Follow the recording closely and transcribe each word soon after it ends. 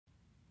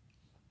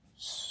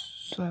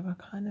So I have a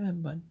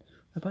condiment bun,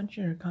 a bunch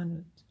of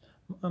condiments,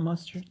 a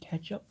mustard,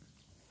 ketchup,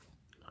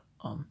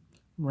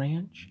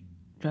 ranch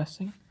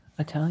dressing,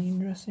 Italian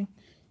dressing,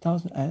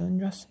 Thousand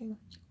Island dressing,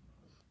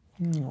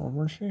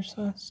 Worcestershire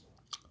sauce,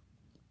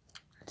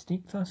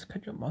 steak sauce,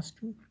 ketchup,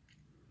 mustard,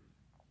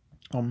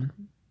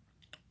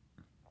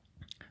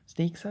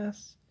 steak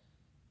sauce,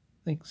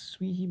 like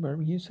sweet heat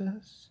barbecue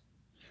sauce,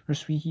 or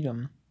sweet heat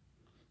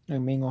like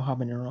mango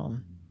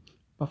habanero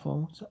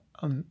buffalo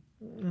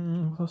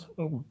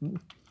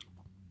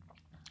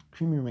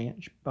creamy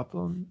ranch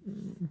buffalo.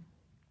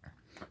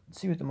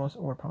 Let's see what the most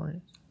overpowering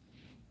is.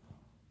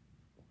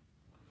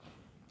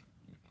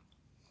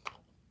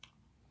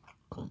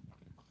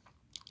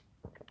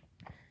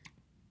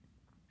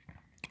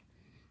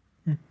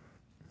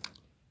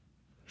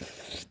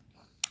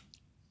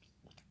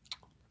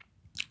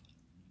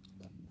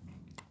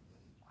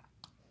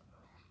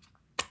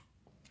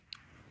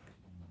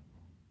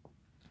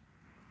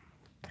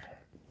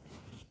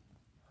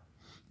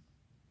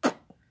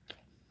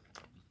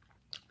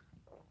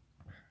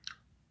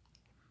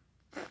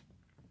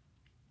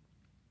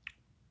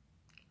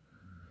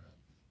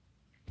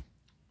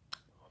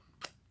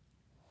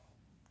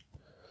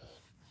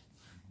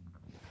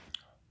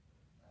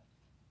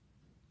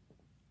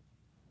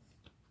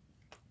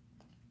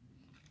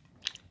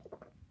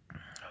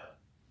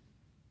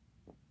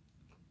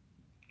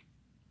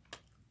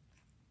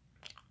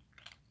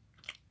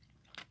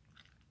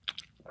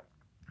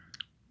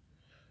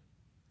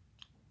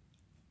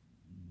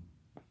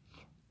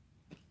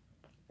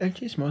 It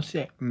tastes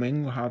mostly like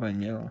mango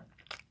habanero.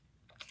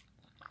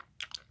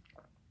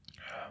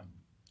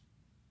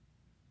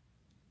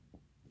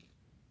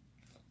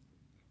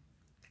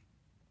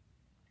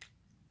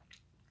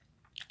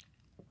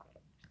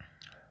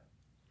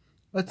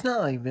 It's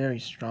not like very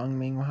strong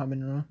mango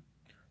habanero.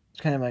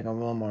 It's kind of like a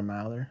little more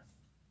milder.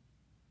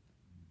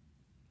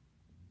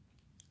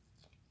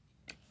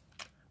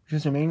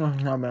 Because the mango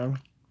habanero,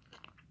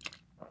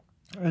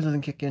 it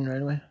doesn't kick in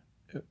right away.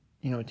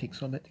 It takes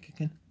a little bit to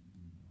kick in.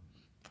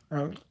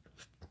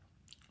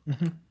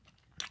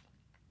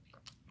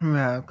 We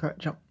have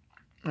ketchup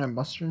and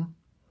mustard,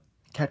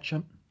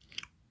 ketchup,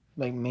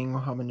 like mango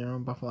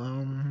habanero,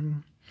 buffalo,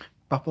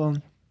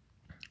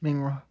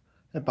 mango,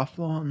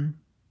 buffalo.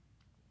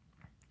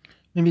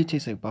 Maybe it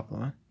tastes like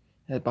buffalo.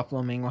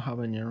 Buffalo mango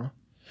habanero.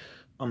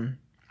 From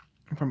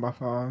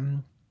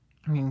buffalo,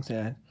 you can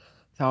say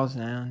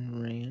Thousand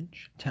Island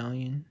ranch,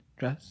 Italian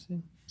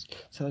dressing,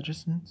 salad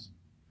dressings,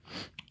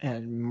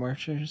 and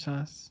Worcestershire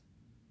sauce,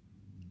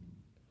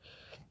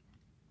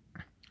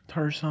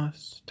 tartar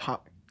sauce,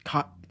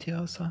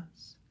 cocktail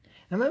sauce.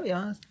 I'm gonna be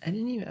honest, I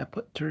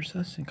put tartar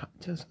sauce and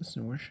cocktail sauce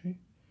in Worcestershire.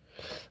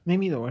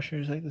 Maybe the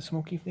Worcestershire is like the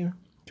smoky flavor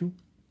too.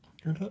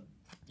 But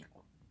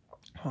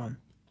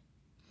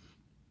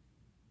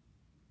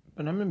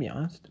I'm gonna be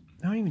honest,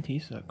 I don't even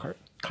taste the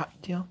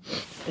cocktail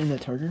in the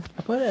tartar.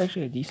 I put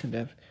actually a decent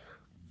bit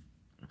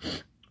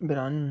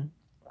on,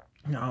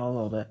 a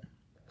little bit.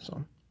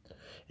 So,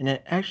 and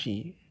it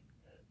actually,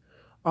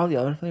 all the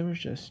other flavors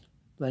just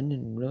blended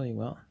in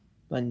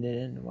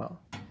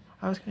well.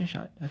 I was kind of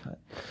shocked. I thought,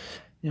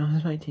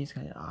 this might taste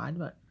kind of odd,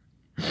 but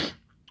I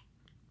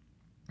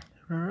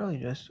really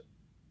just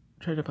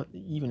tried to put the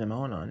even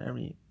amount on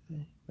every,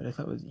 but I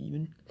thought it was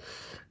even.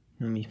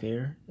 And be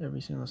fair,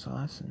 every single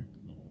sauce, and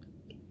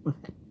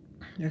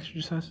the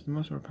extra sauce is the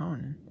most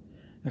overpowering.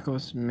 That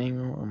goes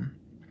mango,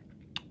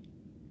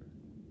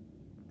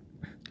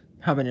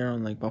 habanero,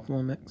 and like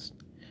buffalo mix,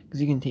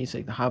 because you can taste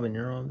like the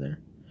habanero over there,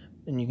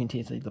 and you can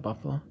taste like the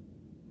buffalo,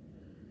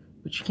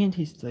 but you can't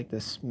taste like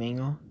this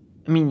mango.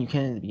 I mean, you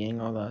can in the beginning,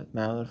 all the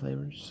mild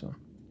flavors. So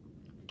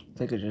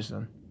it's like just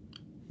a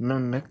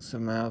mix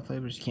of mild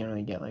flavors. You can't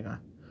really get like a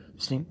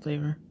distinct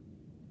flavor.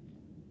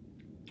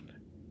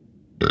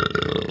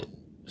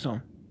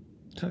 So,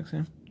 talk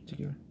soon. Take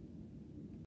care.